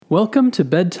Welcome to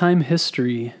Bedtime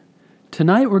History.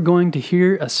 Tonight we're going to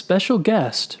hear a special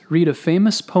guest read a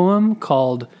famous poem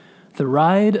called The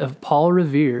Ride of Paul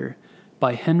Revere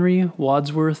by Henry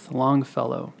Wadsworth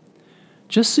Longfellow.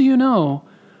 Just so you know,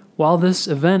 while this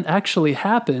event actually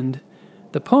happened,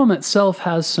 the poem itself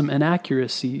has some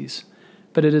inaccuracies,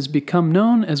 but it has become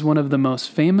known as one of the most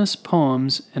famous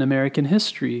poems in American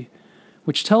history,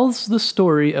 which tells the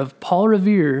story of Paul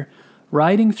Revere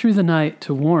riding through the night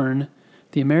to warn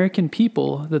the American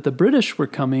people that the British were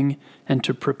coming and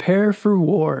to prepare for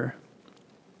war.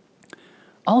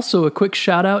 Also, a quick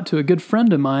shout out to a good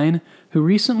friend of mine who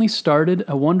recently started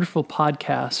a wonderful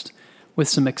podcast with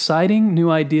some exciting new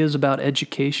ideas about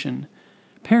education.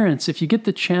 Parents, if you get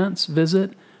the chance,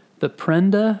 visit the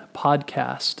Prenda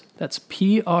Podcast. That's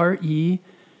Prenda,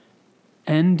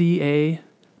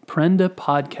 Prenda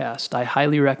Podcast. I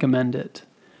highly recommend it.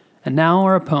 And now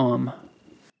our poem.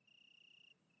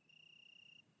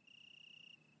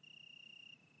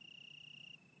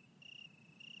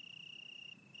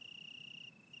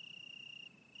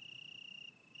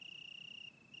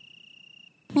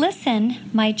 Listen,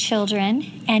 my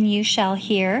children, and you shall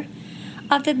hear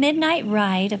of the midnight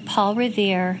ride of Paul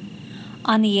Revere.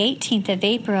 On the 18th of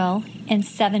April in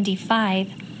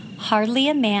 75, hardly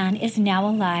a man is now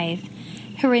alive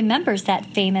who remembers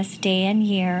that famous day and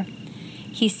year.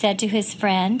 He said to his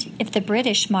friend, if the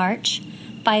British march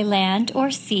by land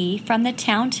or sea from the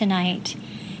town tonight,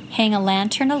 hang a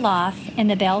lantern aloft in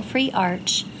the belfry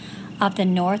arch of the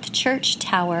North Church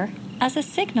Tower as a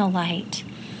signal light.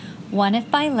 One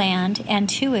if by land and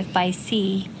two if by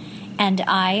sea, and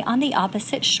I on the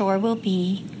opposite shore will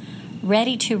be,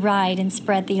 ready to ride and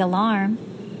spread the alarm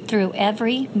through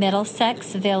every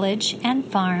Middlesex village and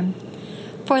farm,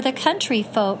 for the country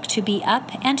folk to be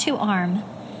up and to arm.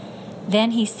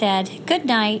 Then he said, good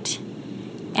night,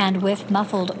 and with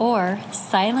muffled oar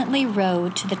silently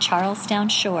rowed to the Charlestown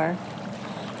shore.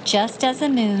 Just as the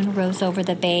moon rose over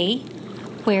the bay,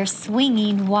 where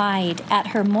swinging wide at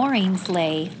her moorings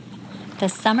lay the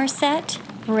Somerset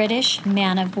British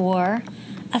man-of-war,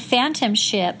 a phantom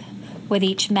ship with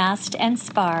each mast and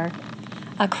spar,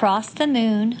 across the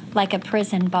moon like a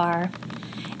prison bar,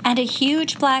 and a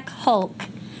huge black hulk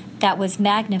that was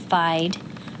magnified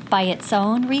by its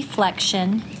own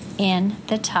reflection in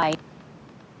the tide.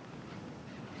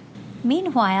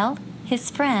 Meanwhile,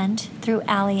 his friend through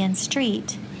alley and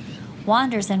street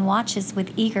wanders and watches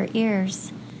with eager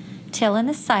ears, till in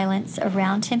the silence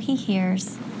around him he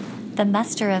hears the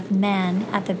muster of men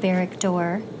at the barrack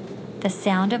door, the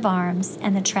sound of arms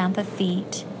and the tramp of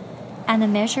feet, and the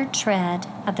measured tread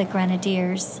of the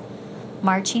grenadiers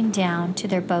marching down to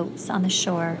their boats on the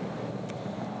shore.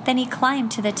 Then he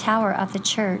climbed to the tower of the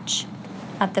church,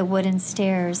 up the wooden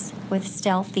stairs with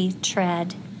stealthy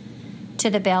tread, to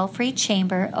the belfry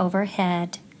chamber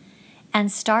overhead,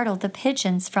 and startled the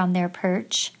pigeons from their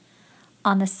perch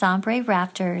on the sombre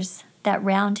rafters that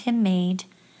round him made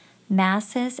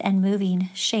masses and moving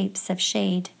shapes of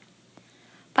shade.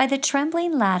 By the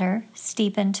trembling ladder,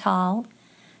 steep and tall,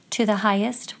 to the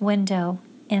highest window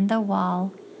in the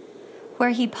wall, where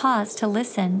he paused to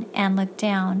listen and look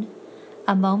down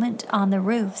a moment on the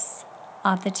roofs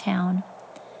of the town,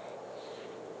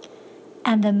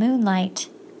 and the moonlight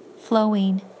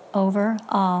flowing over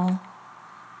all.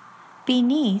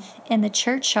 Beneath, in the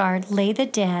churchyard, lay the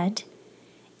dead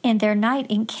in their night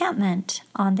encampment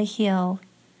on the hill,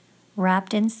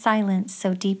 wrapped in silence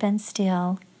so deep and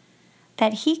still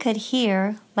that he could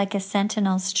hear, like a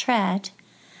sentinel's tread,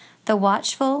 the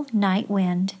watchful night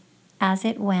wind as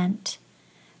it went,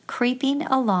 creeping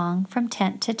along from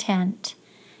tent to tent,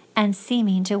 and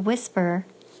seeming to whisper,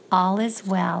 all is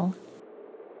well.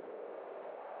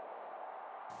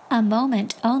 A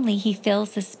moment only he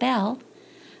feels the spell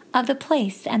of the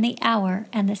place and the hour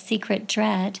and the secret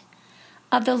dread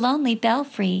of the lonely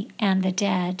belfry and the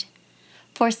dead.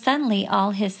 For suddenly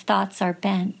all his thoughts are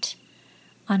bent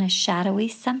on a shadowy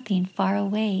something far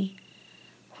away,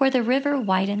 where the river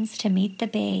widens to meet the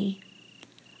bay,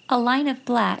 a line of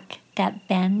black that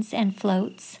bends and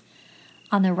floats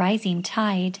on the rising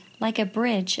tide like a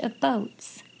bridge of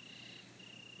boats.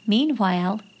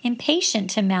 Meanwhile, impatient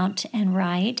to mount and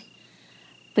ride,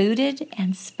 booted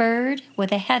and spurred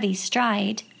with a heavy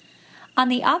stride, on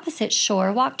the opposite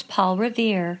shore walked Paul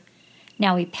Revere.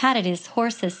 Now he patted his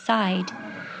horse's side.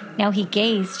 Now he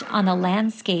gazed on the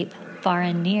landscape far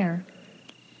and near.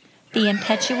 The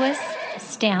impetuous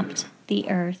stamped the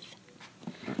earth,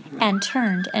 and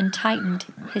turned and tightened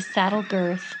his saddle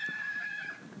girth.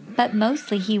 But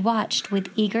mostly he watched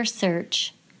with eager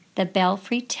search the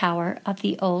belfry tower of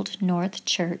the old North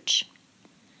Church.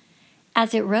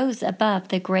 as it rose above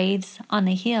the graves on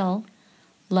the hill,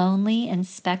 lonely and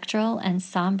spectral and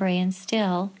sombre and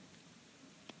still.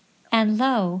 And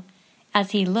lo,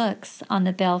 as he looks on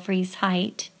the belfry's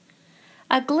height,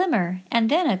 a glimmer and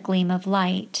then a gleam of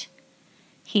light.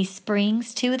 He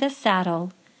springs to the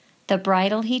saddle, the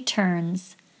bridle he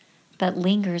turns, but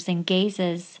lingers and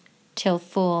gazes till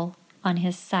full on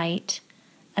his sight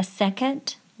a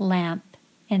second lamp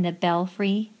in the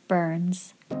belfry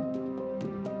burns.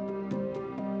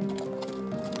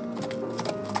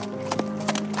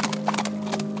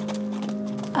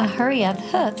 A hurry of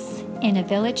hoofs in a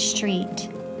village street,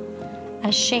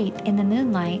 a shape in the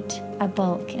moonlight, a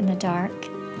bulk in the dark,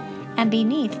 and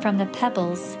beneath from the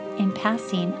pebbles in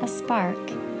passing a spark,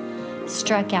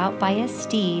 struck out by a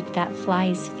steed that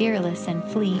flies fearless and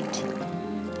fleet.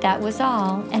 That was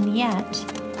all, and yet,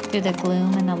 through the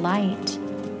gloom and the light,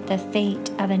 the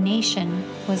fate of a nation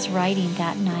was riding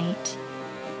that night,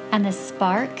 and the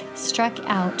spark struck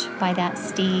out by that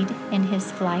steed in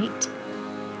his flight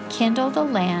kindled the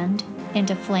land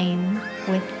into flame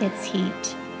with its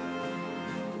heat.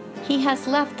 He has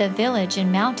left the village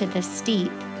and mounted the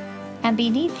steep, and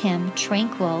beneath him,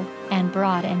 tranquil and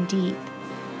broad and deep,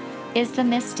 is the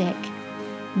mystic,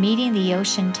 meeting the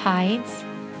ocean tides,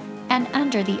 and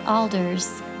under the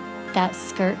alders that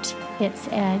skirt its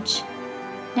edge,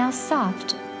 now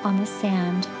soft on the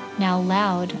sand, now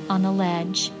loud on the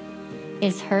ledge,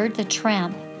 is heard the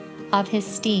tramp of his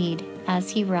steed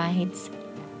as he rides.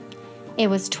 It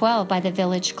was 12 by the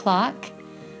village clock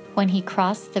when he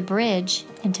crossed the bridge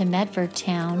into Medford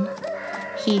town.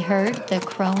 He heard the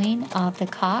crowing of the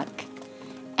cock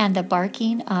and the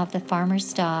barking of the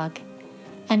farmer's dog,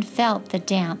 and felt the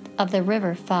damp of the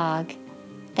river fog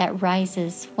that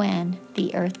rises when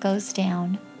the earth goes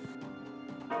down.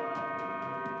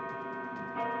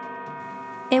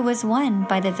 It was 1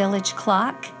 by the village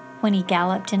clock when he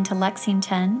galloped into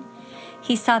Lexington.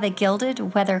 He saw the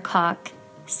gilded weathercock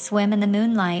swim in the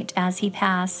moonlight as he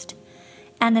passed,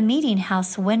 and the meeting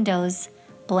house windows,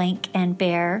 blank and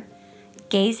bare,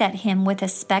 gaze at him with a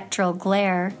spectral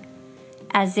glare,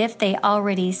 as if they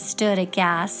already stood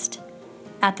aghast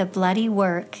at the bloody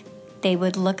work they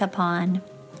would look upon.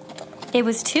 It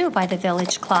was 2 by the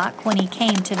village clock when he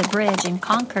came to the bridge in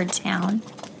Concord town.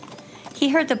 He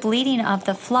heard the bleating of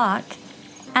the flock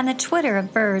and the twitter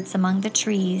of birds among the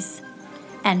trees,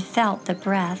 and felt the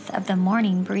breath of the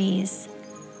morning breeze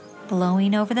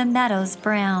blowing over the meadows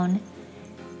brown,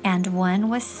 and one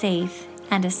was safe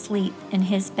and asleep in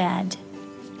his bed.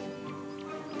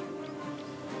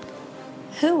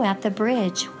 Who at the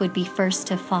bridge would be first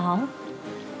to fall?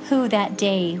 Who that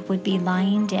day would be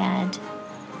lying dead,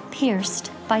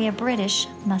 pierced by a British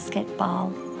musket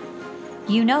ball?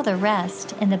 You know the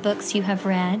rest in the books you have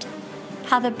read,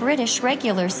 how the British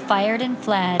regulars fired and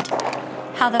fled,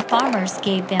 how the farmers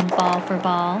gave them ball for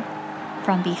ball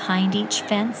from behind each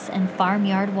fence and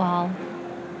farmyard wall,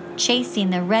 chasing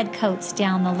the redcoats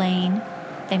down the lane,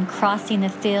 then crossing the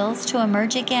fields to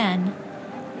emerge again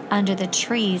under the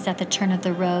trees at the turn of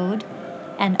the road,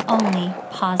 and only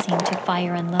pausing to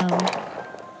fire and load.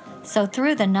 So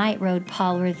through the night rode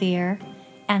Paul Revere,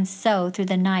 and so through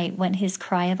the night went his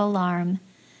cry of alarm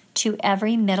to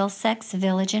every Middlesex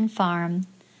village and farm,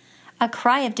 a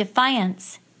cry of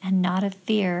defiance and not of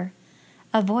fear,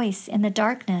 a voice in the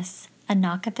darkness, a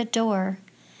knock at the door,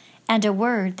 and a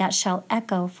word that shall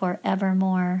echo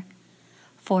forevermore.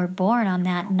 For born on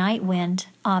that night wind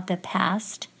of the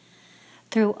past,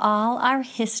 through all our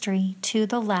history to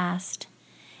the last,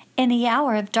 in the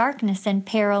hour of darkness and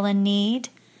peril and need,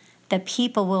 the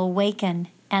people will waken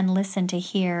and listen to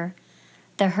hear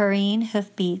the hurrying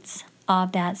hoofbeats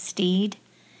of that steed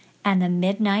and the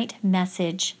midnight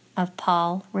message of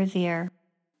Paul Revere.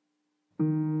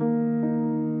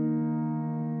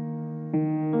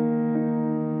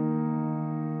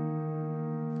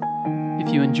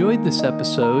 If you enjoyed this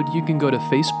episode, you can go to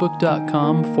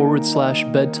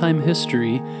facebook.com/bedtime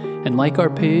history and like our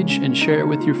page and share it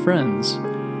with your friends.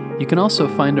 You can also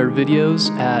find our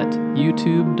videos at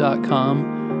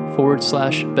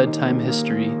youtube.com/bedtime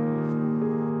history.